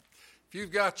If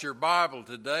you've got your Bible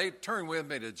today, turn with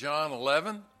me to John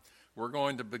 11. We're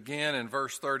going to begin in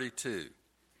verse 32.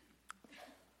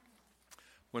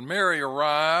 When Mary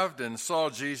arrived and saw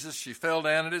Jesus, she fell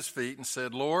down at his feet and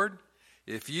said, "Lord,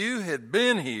 if you had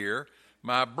been here,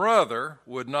 my brother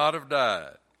would not have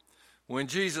died." When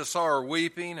Jesus saw her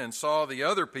weeping and saw the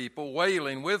other people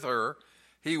wailing with her,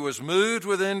 he was moved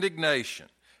with indignation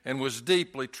and was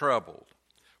deeply troubled.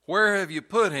 "Where have you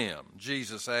put him?"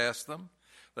 Jesus asked them.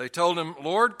 They told him,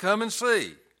 "Lord, come and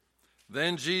see."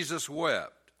 Then Jesus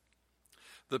wept.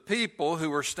 The people who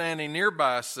were standing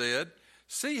nearby said,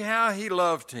 "See how he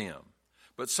loved him."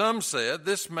 But some said,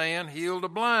 "This man healed a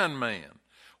blind man.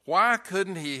 Why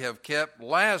couldn't he have kept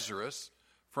Lazarus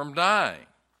from dying?"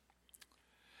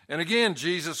 And again,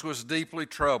 Jesus was deeply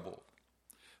troubled.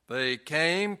 They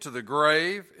came to the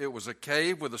grave. It was a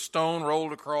cave with a stone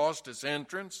rolled across its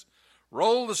entrance.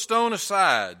 "Roll the stone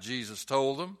aside," Jesus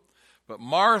told them. But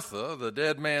Martha, the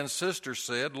dead man's sister,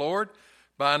 said, "Lord,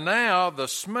 by now the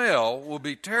smell will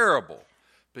be terrible,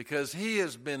 because he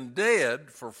has been dead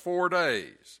for 4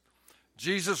 days."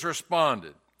 Jesus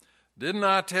responded, "Didn't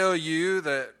I tell you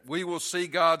that we will see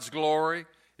God's glory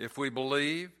if we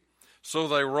believe?" So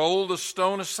they rolled the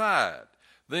stone aside.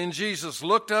 Then Jesus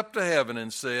looked up to heaven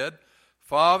and said,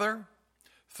 "Father,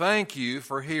 thank you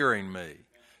for hearing me.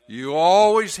 You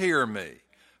always hear me,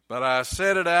 but I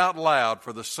said it out loud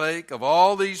for the sake of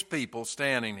all these people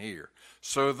standing here,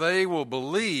 so they will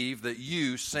believe that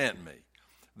you sent me."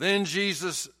 Then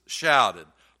Jesus shouted,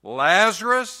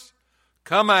 "Lazarus,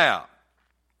 come out."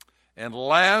 And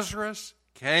Lazarus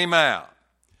came out,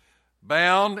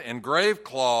 bound in grave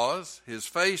cloths, his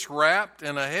face wrapped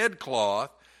in a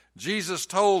headcloth. Jesus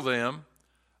told them,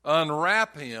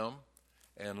 "Unwrap him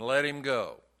and let him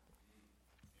go."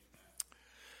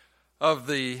 Of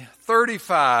the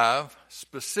 35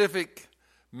 specific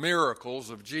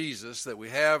miracles of Jesus that we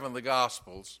have in the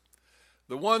Gospels,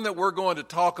 the one that we're going to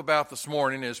talk about this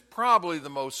morning is probably the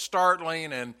most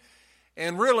startling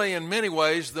and really in many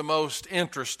ways the most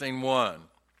interesting one.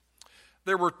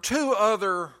 There were 2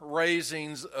 other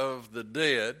raisings of the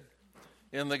dead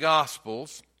in the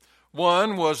Gospels.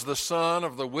 One was the son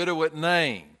of the widow at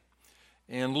Nain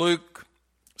in Luke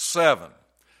 7.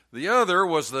 The other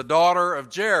was the daughter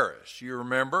of Jairus, you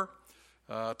remember,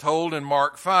 told in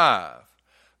Mark 5.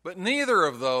 But neither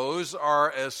of those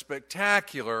are as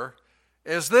spectacular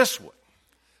as this one,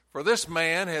 for this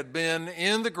man had been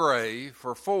in the grave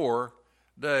for 4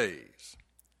 days.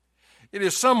 It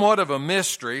is somewhat of a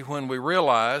mystery when we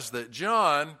realize that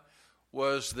John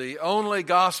was the only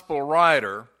gospel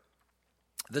writer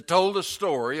that told a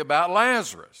story about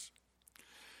Lazarus.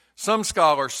 Some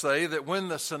scholars say that when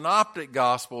the synoptic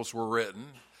gospels were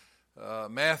written,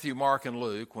 Matthew, Mark, and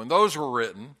Luke, when those were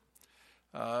written,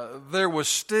 there was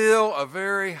still a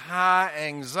very high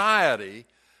anxiety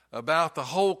about the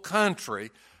whole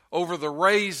country over the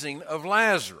raising of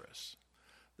Lazarus.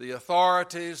 The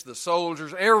authorities, the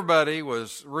soldiers, everybody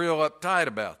was real uptight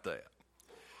about that.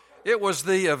 It was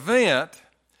the event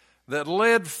that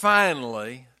led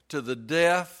finally to the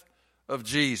death of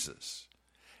Jesus.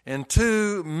 And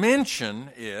to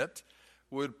mention it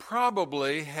would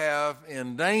probably have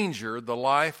endangered the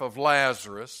life of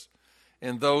Lazarus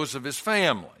and those of his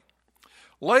family.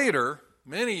 Later,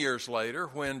 many years later,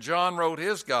 when John wrote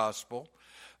his gospel,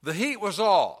 the heat was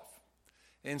off,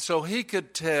 and so he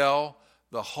could tell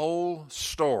the whole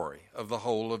story of the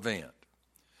whole event.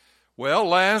 Well,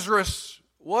 Lazarus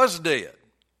was dead.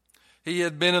 He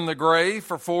had been in the grave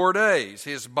for 4 days.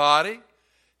 His body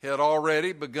had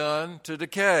already begun to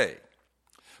decay.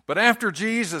 But after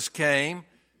Jesus came,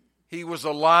 he was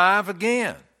alive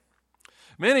again.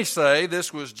 Many say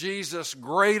this was Jesus'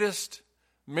 greatest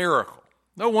miracle.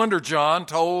 No wonder John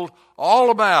told all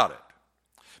about it.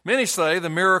 Many say the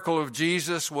miracle of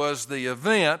Jesus was the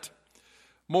event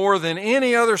more than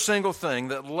any other single thing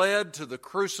that led to the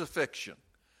crucifixion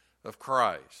of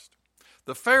Christ.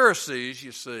 The Pharisees,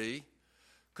 you see,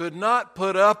 could not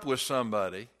put up with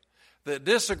somebody that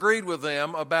disagreed with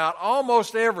them about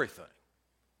almost everything.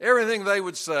 Everything they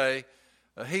would say,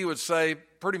 he would say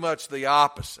pretty much the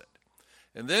opposite.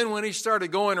 And then when he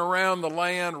started going around the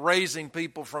land raising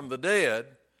people from the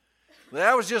dead,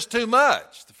 that was just too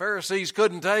much. The Pharisees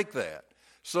couldn't take that.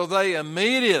 So they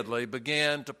immediately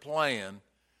began to plan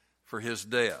for his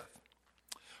death.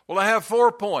 Well, I have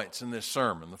 4 points in this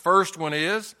sermon. The first one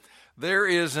is, there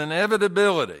is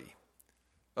inevitability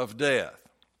of death.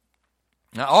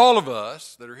 Now, all of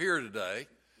us that are here today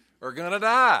are going to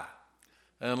die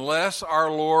unless our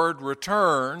Lord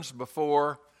returns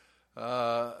before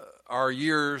our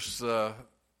years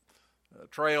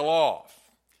trail off.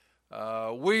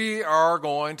 we are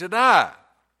going to die.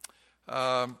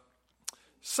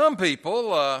 Some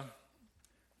people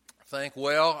think,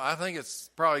 well, I think it's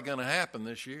probably going to happen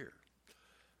this year.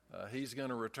 He's going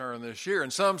to return this year.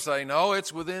 And some say, no,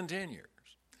 it's within 10 years.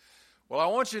 Well, I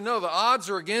want you to know the odds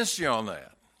are against you on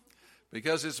that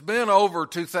because it's been over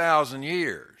 2,000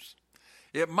 years.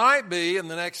 It might be in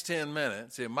the next 10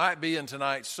 minutes. It might be in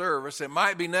tonight's service. It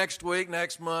might be next week,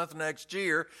 next month, next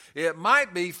year. It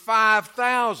might be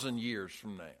 5,000 years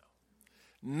from now.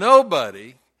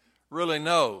 Nobody really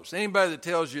knows. Anybody that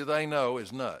tells you they know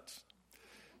is nuts.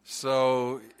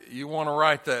 So you want to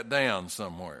write that down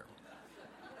somewhere.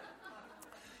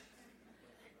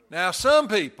 Now, some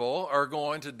people are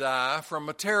going to die from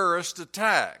a terrorist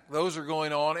attack. Those are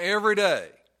going on every day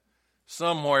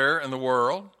somewhere in the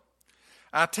world.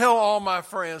 I tell all my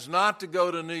friends not to go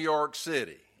to New York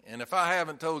City. And if I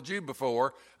haven't told you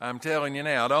before, I'm telling you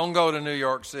now, don't go to New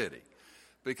York City.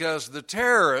 Because the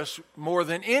terrorists, more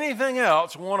than anything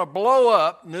else, want to blow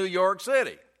up New York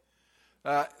City.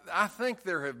 I think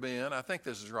there have been, I think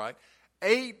this is right,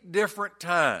 8 different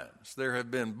times there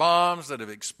have been bombs that have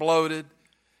exploded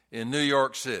in New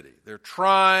York City. They're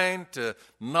trying to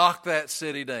knock that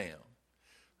city down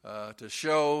to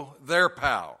show their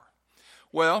power.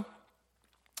 Well,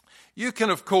 you can,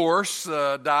 of course,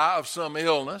 die of some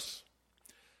illness,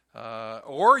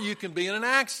 or you can be in an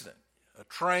accident. A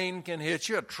train can hit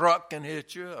you, a truck can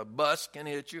hit you, a bus can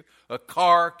hit you, a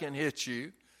car can hit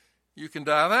you. You can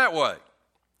die that way.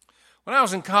 When I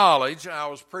was in college, I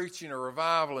was preaching a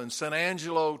revival in San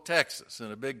Angelo, Texas,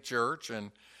 in a big church,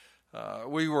 and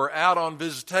we were out on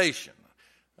visitation.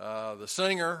 The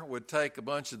singer would take a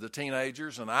bunch of the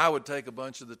teenagers, and I would take a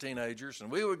bunch of the teenagers, and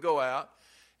we would go out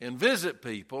and visit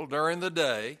people during the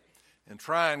day and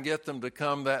try and get them to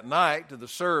come that night to the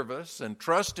service and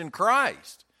trust in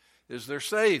Christ as their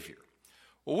Savior.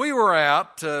 Well, we were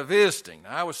out visiting.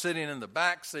 I was sitting in the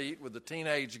back seat with a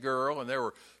teenage girl, and there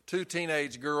were 2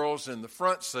 teenage girls in the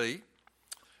front seat.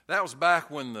 That was back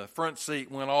when the front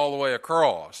seat went all the way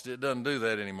across. It doesn't do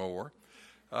that anymore,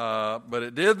 but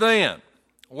it did then.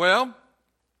 Well,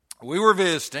 we were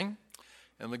visiting,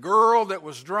 and the girl that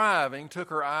was driving took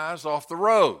her eyes off the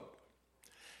road,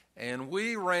 and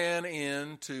we ran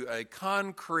into a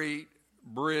concrete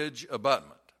bridge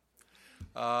abutment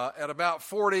at about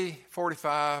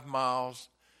 45 miles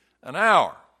an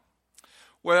hour.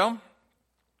 Well,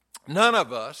 none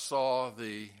of us saw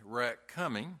the wreck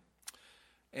coming,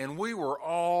 and we were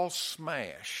all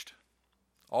smashed,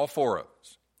 all 4 of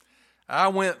us. I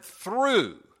went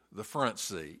through the front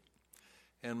seat,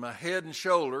 and my head and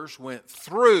shoulders went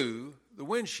through the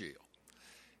windshield.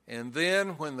 And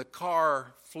then when the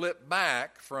car flipped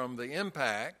back from the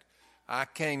impact, I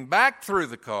came back through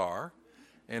the car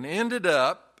and ended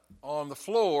up on the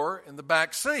floor in the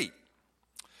back seat.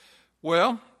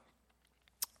 Well,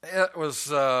 it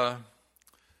was a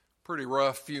pretty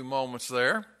rough few moments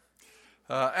there.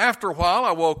 After a while,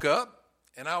 I woke up,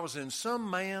 and I was in some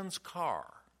man's car.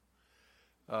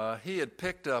 He had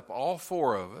picked up all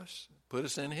 4 of us, put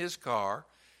us in his car,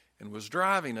 and was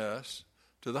driving us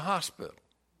to the hospital.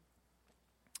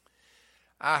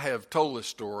 I have told this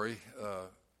story,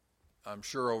 I'm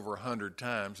sure, over 100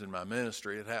 times in my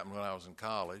ministry. It happened when I was in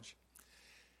college.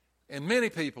 And many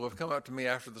people have come up to me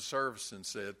after the service and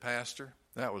said, Pastor,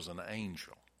 that was an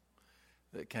angel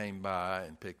that came by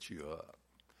and picked you up,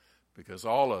 because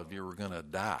all of you were going to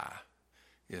die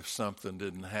if something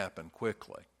didn't happen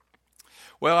quickly.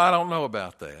 Well, I don't know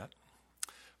about that,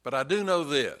 but I do know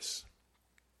this.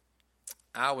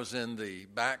 I was in the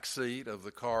back seat of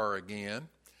the car again,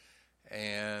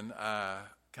 and I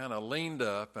kind of leaned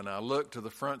up and I looked to the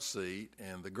front seat,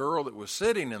 and the girl that was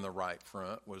sitting in the right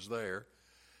front was there,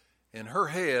 and her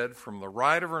head from the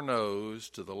right of her nose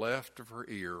to the left of her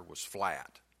ear was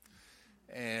flat.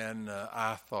 And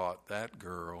I thought, that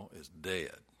girl is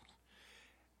dead.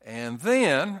 And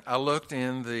then I looked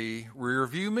in the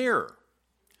rearview mirror,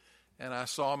 and I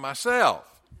saw myself.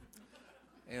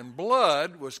 And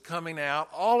blood was coming out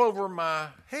all over my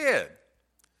head.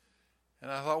 And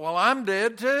I thought, well, I'm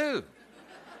dead too.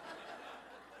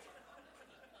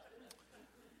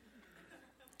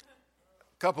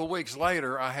 A couple of weeks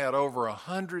later, I had over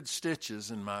 100 stitches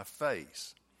in my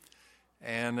face.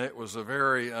 And it was a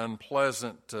very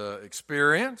unpleasant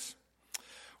experience.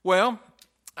 Well,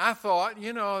 I thought,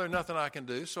 there's nothing I can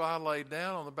do, so I laid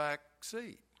down on the back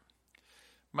seat.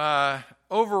 My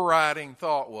overriding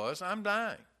thought was, I'm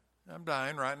dying. I'm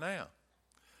dying right now.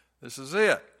 This is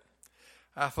it.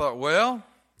 I thought, well,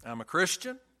 I'm a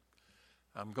Christian.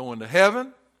 I'm going to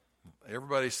heaven.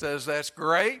 Everybody says that's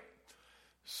great.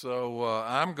 So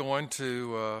I'm going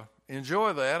to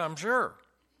enjoy that, I'm sure.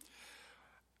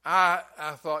 I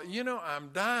thought, I'm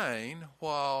dying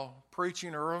while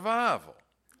preaching a revival.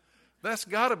 That's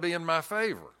got to be in my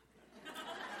favor.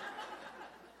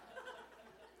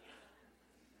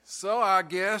 So I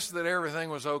guessed that everything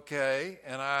was okay,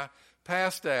 and I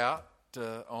passed out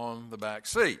on the back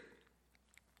seat.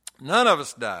 None of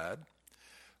us died,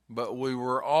 but we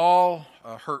were all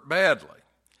hurt badly.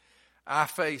 I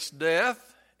faced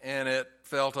death, and it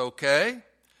felt okay.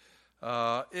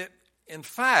 In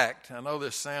fact, I know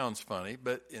this sounds funny,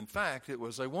 but in fact, it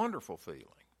was a wonderful feeling.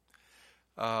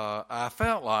 I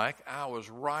felt like I was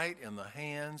right in the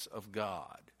hands of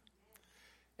God.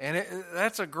 And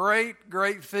that's a great,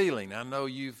 great feeling. I know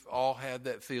you've all had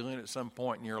that feeling at some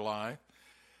point in your life.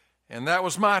 And that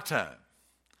was my time.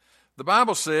 The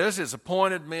Bible says it's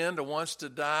appointed men to once to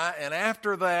die, and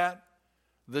after that,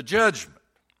 the judgment.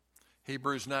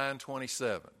 Hebrews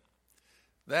 9:27.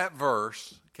 That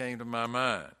verse came to my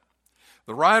mind.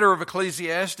 The writer of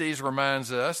Ecclesiastes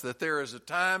reminds us that there is a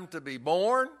time to be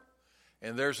born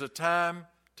and there's a time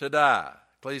to die.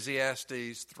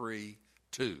 Ecclesiastes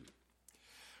 3:2.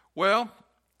 Well,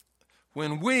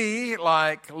 when we,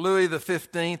 like Louis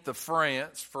XV of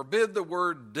France, forbid the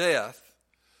word death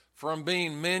from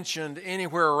being mentioned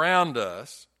anywhere around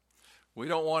us, we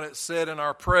don't want it said in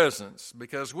our presence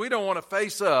because we don't want to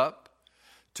face up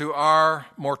to our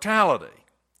mortality.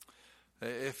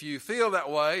 If you feel that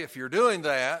way, if you're doing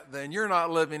that, then you're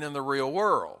not living in the real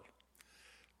world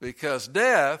because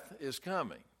death is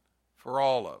coming for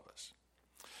all of us.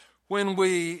 When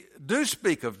we do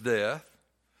speak of death,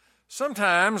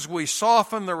 sometimes we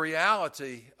soften the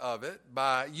reality of it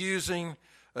by using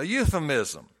a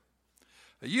euphemism.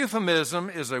 A euphemism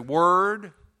is a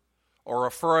word or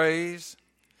a phrase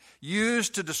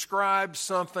used to describe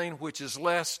something which is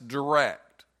less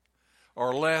direct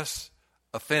or less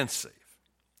offensive.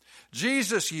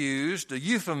 Jesus used a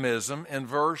euphemism in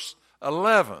verse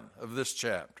 11 of this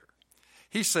chapter.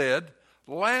 He said,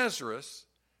 Lazarus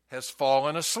has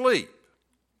fallen asleep.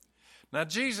 Now,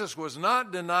 Jesus was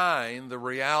not denying the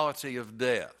reality of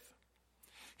death.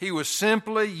 He was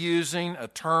simply using a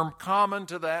term common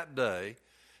to that day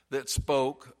that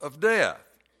spoke of death.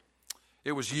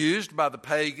 It was used by the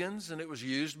pagans and it was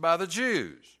used by the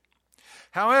Jews.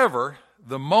 However,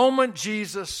 the moment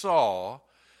Jesus saw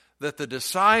that the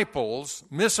disciples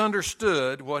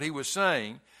misunderstood what he was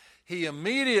saying, he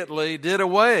immediately did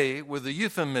away with the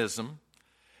euphemism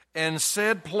and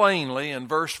said plainly in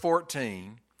verse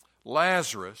 14,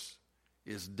 Lazarus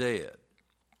is dead.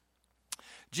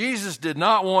 Jesus did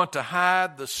not want to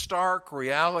hide the stark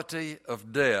reality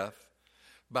of death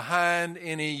behind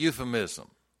any euphemism.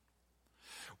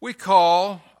 We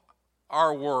call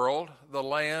our world the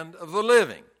land of the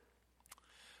living.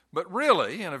 But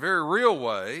really, in a very real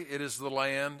way, it is the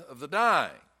land of the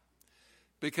dying.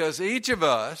 Because each of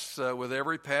us, with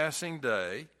every passing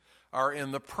day, are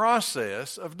in the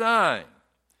process of dying.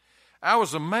 I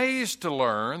was amazed to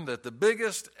learn that the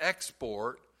biggest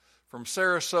export from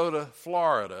Sarasota,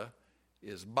 Florida,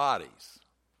 is bodies.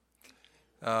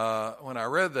 When I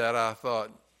read that, I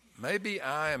thought, maybe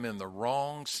I am in the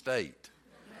wrong state.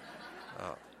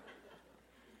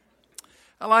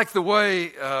 I like the way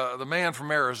the man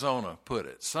from Arizona put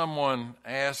it. Someone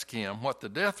asked him what the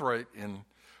death rate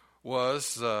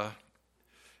was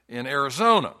in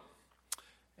Arizona.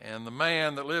 And the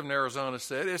man that lived in Arizona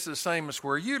said, it's the same as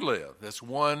where you live. That's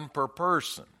one per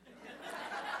person.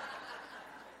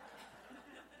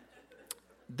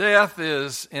 Death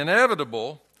is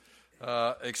inevitable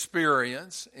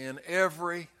experience in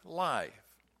every life.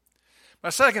 My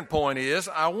second point is,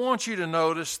 I want you to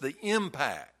notice the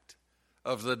impact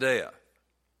of the death.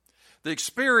 The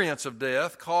experience of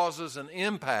death causes an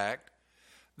impact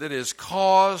that is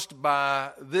caused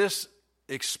by this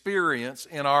experience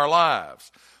in our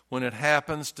lives when it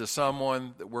happens to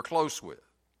someone that we're close with.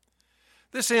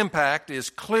 This impact is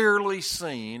clearly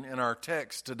seen in our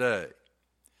text today.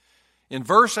 In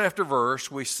verse after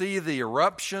verse, we see the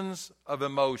eruptions of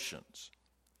emotions.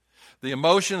 The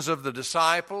emotions of the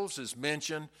disciples is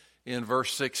mentioned in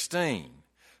verse 16.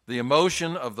 The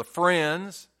emotion of the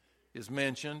friends is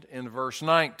mentioned in verse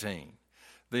 19.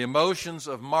 The emotions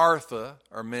of Martha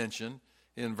are mentioned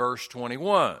in verse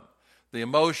 21. The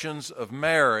emotions of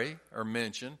Mary are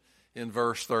mentioned in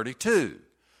verse 32.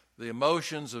 The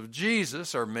emotions of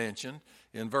Jesus are mentioned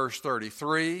in verse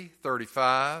 33,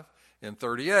 35, and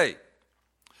 38.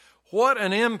 What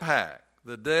an impact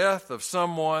the death of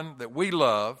someone that we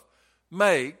love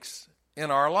makes in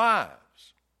our lives.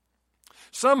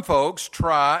 Some folks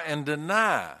try and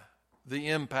deny the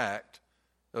impact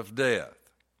of death.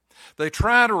 They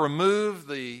try to remove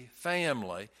the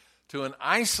family to an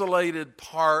isolated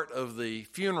part of the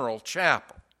funeral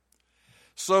chapel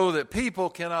so that people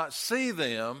cannot see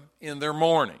them in their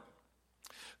mourning.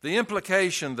 The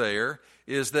implication there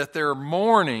is that their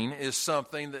mourning is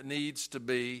something that needs to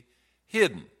be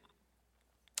hidden.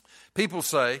 People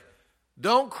say,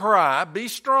 "Don't cry, be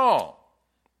strong."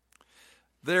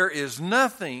 There is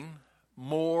nothing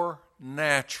more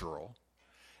natural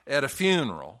at a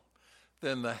funeral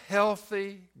than the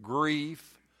healthy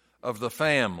grief of the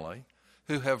family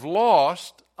who have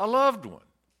lost a loved one.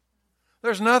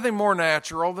 There's nothing more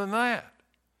natural than that.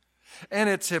 And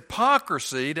it's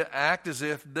hypocrisy to act as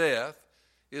if death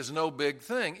is no big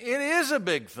thing. It is a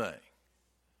big thing.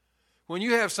 When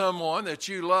you have someone that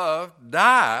you love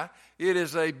die, it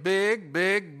is a big,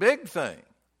 big, big thing.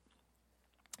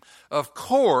 Of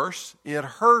course, it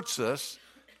hurts us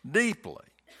deeply.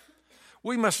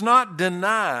 We must not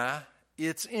deny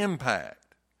its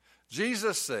impact.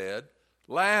 Jesus said,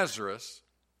 "Lazarus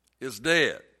is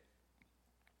dead."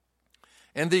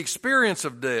 And the experience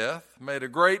of death made a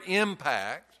great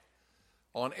impact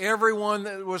on everyone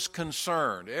that was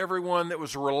concerned, everyone that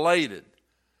was related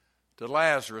to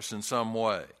Lazarus in some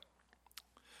way.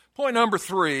 Point number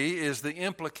 3 is the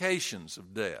implications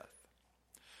of death.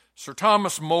 Sir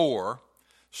Thomas More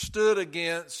stood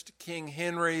against King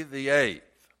Henry VIII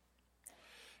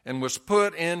and was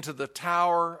put into the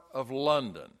Tower of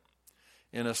London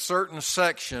in a certain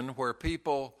section where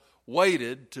people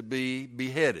waited to be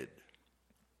beheaded.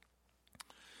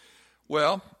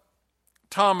 Well,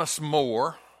 Thomas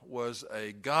More was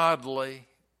a godly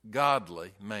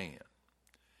man.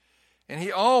 And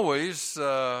he always,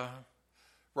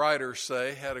 writers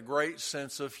say, had a great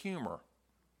sense of humor.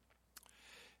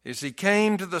 As he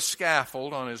came to the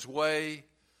scaffold on his way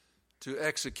to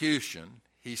execution,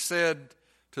 he said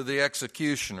to the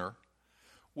executioner,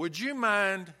 "Would you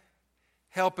mind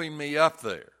helping me up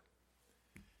there?"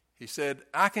 He said,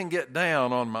 "I can get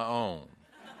down on my own."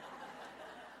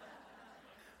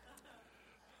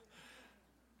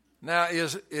 Now,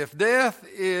 if death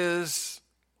is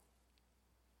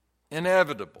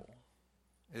inevitable,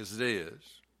 as it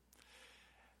is,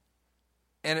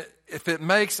 and if it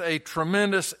makes a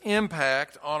tremendous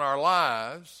impact on our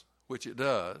lives, which it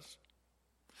does,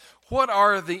 what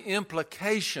are the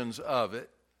implications of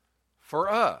it for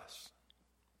us?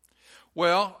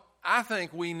 Well, I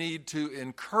think we need to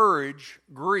encourage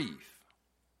grief.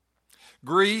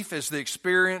 Grief is the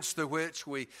experience through which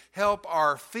we help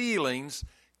our feelings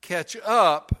catch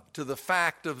up to the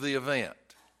fact of the event.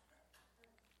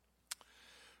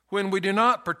 When we do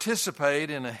not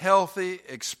participate in a healthy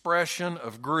expression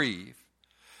of grief,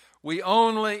 we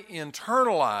only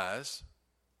internalize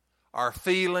our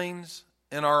feelings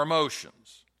and our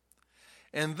emotions.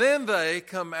 And then they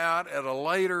come out at a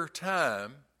later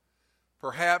time,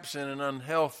 perhaps in an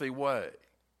unhealthy way.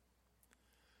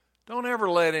 Don't ever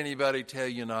let anybody tell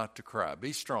you not to cry.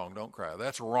 Be strong, don't cry.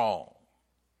 That's wrong.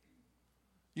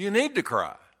 You need to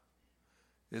cry.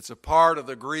 It's a part of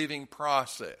the grieving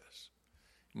process,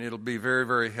 and it'll be very,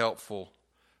 very helpful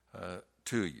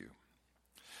to you.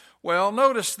 Well,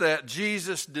 notice that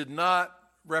Jesus did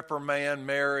not reprimand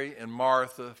Mary and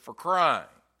Martha for crying.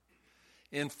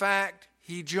 In fact,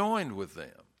 he joined with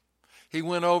them. He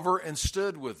went over and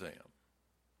stood with them.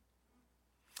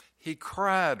 He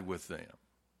cried with them.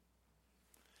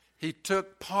 He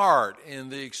took part in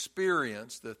the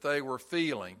experience that they were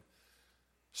feeling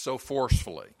so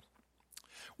forcefully.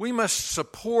 We must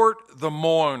support the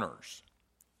mourners.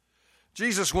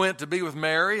 Jesus went to be with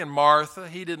Mary and Martha.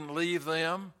 He didn't leave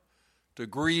them to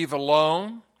grieve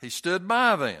alone. He stood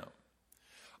by them.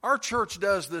 Our church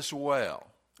does this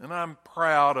well, and I'm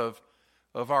proud of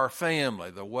our family,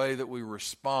 the way that we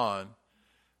respond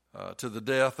to the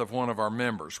death of one of our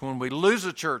members. When we lose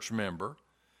a church member,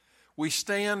 we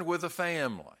stand with the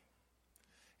family,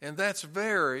 and that's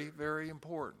very, very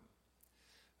important.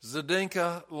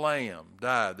 Zdenka Lamb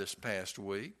died this past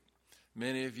week.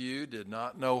 Many of you did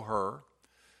not know her,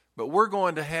 but we're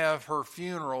going to have her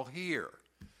funeral here.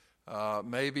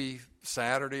 Maybe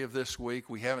Saturday of this week.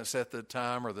 We haven't set the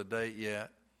time or the date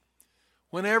yet.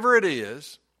 Whenever it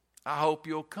is, I hope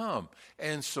you'll come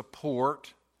and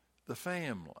support the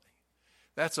family.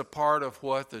 That's a part of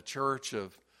what the Church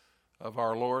of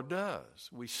our Lord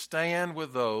does. We stand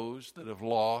with those that have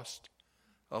lost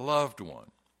a loved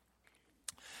one.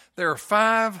 There are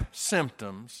 5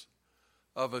 symptoms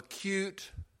of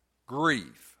acute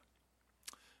grief: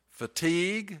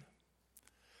 fatigue,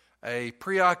 a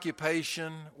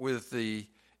preoccupation with the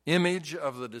image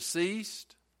of the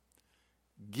deceased,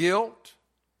 guilt,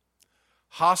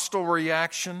 hostile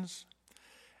reactions,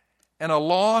 and a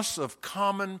loss of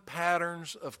common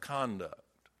patterns of conduct.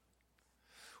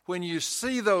 when you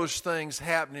see those things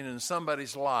happening in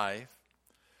somebody's life,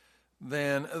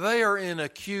 then they are in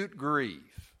acute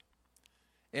grief,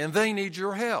 and they need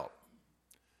your help.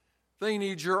 They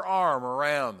need your arm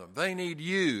around them. They need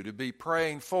you to be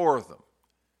praying for them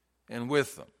and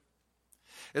with them.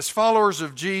 As followers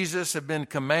of Jesus have been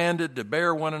commanded to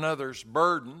bear one another's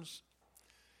burdens,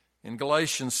 in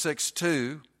Galatians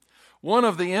 6:2, one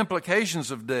of the implications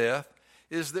of death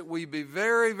is that we be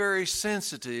very, very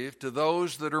sensitive to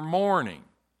those that are mourning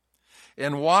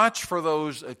and watch for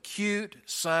those acute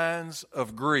signs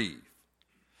of grief,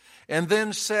 and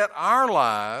then set our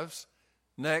lives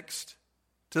next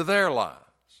to their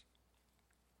lives.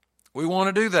 We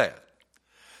want to do that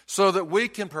so that we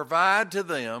can provide to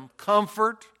them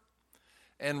comfort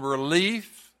and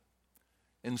relief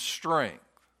and strength.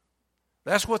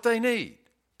 That's what they need: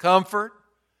 comfort,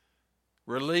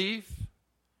 relief,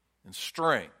 and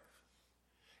strength.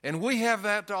 And we have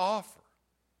that to offer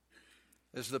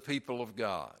as the people of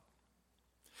God.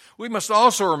 We must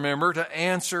also remember to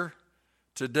answer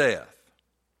to death.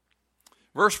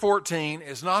 Verse 14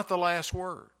 is not the last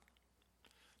word.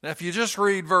 Now, if you just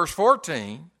read verse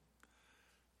 14,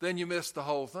 then you miss the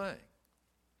whole thing.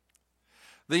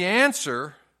 The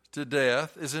answer to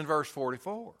death is in verse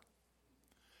 44.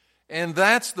 And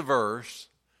that's the verse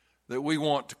that we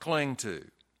want to cling to.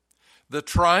 The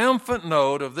triumphant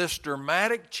note of this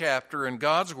dramatic chapter in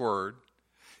God's Word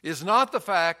is not the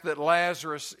fact that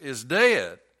Lazarus is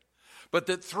dead, but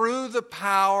that through the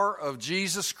power of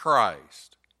Jesus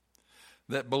Christ,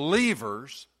 that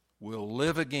believers will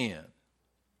live again.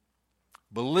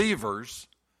 Believers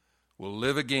will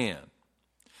live again.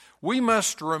 We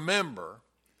must remember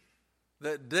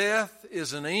that death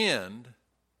is an end,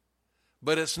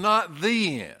 but it's not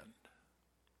the end.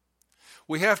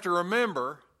 We have to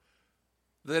remember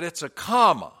that it's a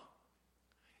comma.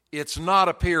 It's not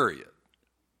a period.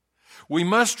 We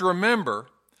must remember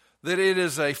that it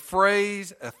is a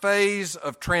phase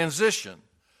of transition,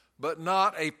 but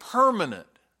not a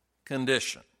permanent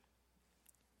condition.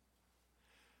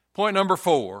 Point number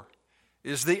 4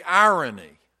 is the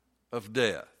irony of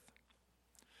death.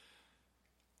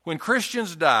 When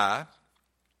Christians die,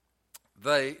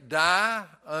 they die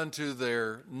unto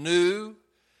their new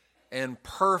and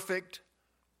perfect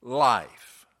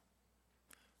life.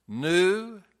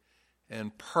 New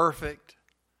and perfect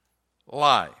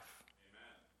life.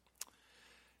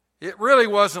 It really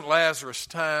wasn't Lazarus'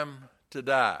 time to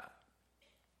die.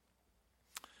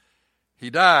 He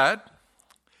died.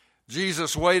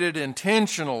 Jesus waited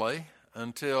intentionally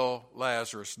until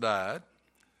Lazarus died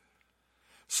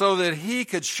so that he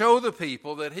could show the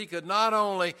people that he could not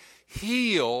only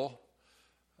heal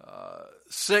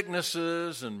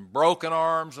sicknesses and broken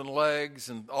arms and legs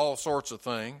and all sorts of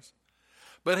things,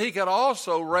 but he could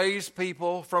also raise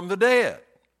people from the dead.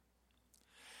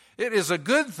 It is a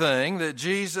good thing that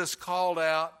Jesus called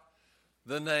out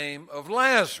the name of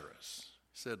Lazarus.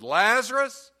 He said,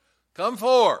 "Lazarus, come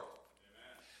forth."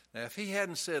 Now, if he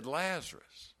hadn't said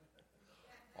Lazarus,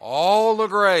 all the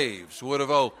graves would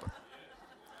have opened,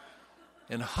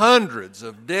 and hundreds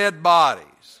of dead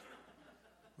bodies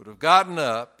would have gotten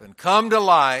up and come to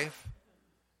life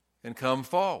and come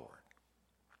forward.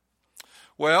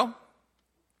 Well,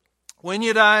 when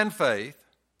you die in faith,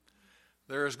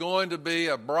 there is going to be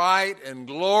a bright and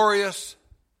glorious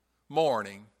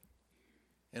morning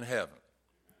in heaven.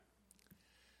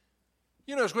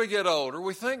 You know, as we get older,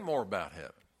 we think more about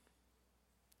heaven.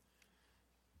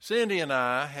 Cindy and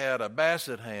I had a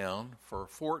Basset Hound for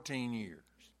 14 years.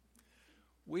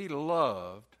 We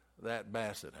loved that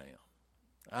Basset Hound.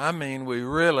 I mean, we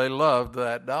really loved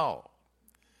that dog.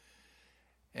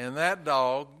 And that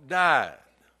dog died.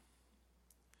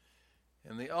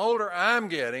 And the older I'm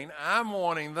getting, I'm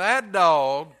wanting that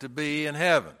dog to be in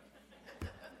heaven.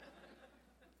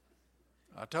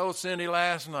 I told Cindy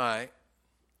last night,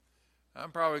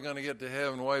 I'm probably going to get to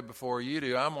heaven way before you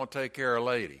do. I'm going to take care of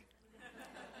Lady.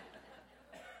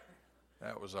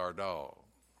 That was our dog.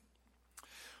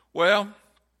 Well,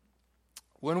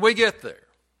 when we get there,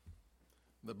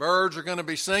 the birds are going to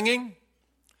be singing,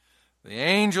 the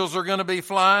angels are going to be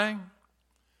flying,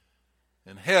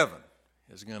 and heaven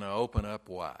is going to open up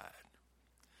wide.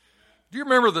 Do you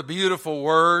remember the beautiful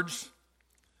words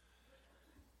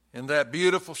in that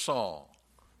beautiful song,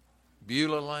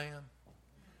 Beulah Land?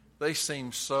 They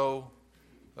seem so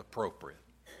appropriate.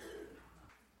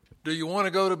 Do you want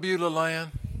to go to Beulah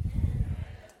Land?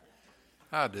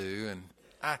 I do, and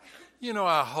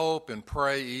I hope and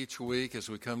pray each week as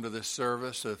we come to this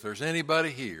service that if there's anybody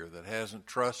here that hasn't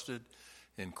trusted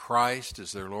in Christ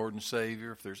as their Lord and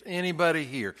Savior, if there's anybody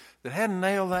here that hadn't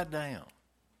nailed that down,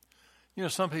 You know,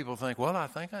 some people think, well, I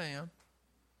think I am.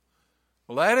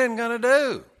 Well, that isn't going to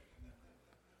do.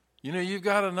 You know, you've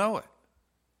got to know it.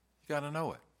 You've got to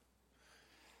know it.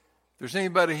 If there's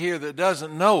anybody here that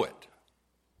doesn't know it,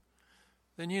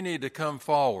 then you need to come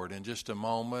forward in just a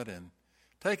moment and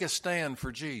take a stand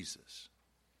for Jesus.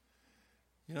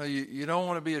 You know, you don't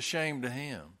want to be ashamed of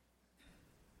him,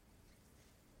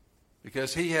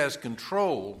 because he has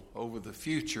control over the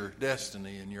future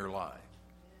destiny in your life.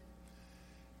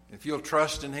 If you'll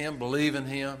trust in him, believe in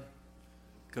him,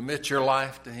 commit your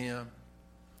life to him,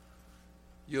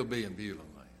 you'll be in Beulah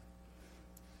Land.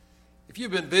 If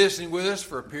you've been visiting with us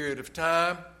for a period of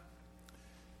time,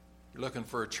 you're looking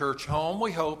for a church home,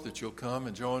 we hope that you'll come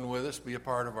and join with us, be a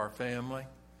part of our family.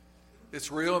 It's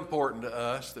real important to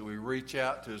us that we reach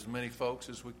out to as many folks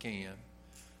as we can.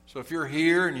 So if you're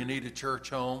here and you need a church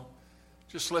home,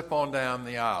 just slip on down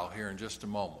the aisle here in just a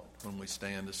moment when we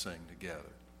stand to sing together.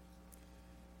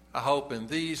 I hope in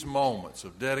these moments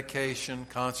of dedication,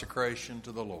 consecration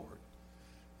to the Lord,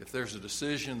 if there's a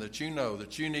decision that you know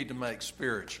that you need to make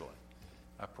spiritually,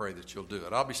 I pray that you'll do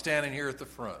it. I'll be standing here at the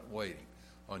front waiting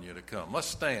on you to come. Let's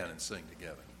stand and sing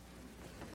together.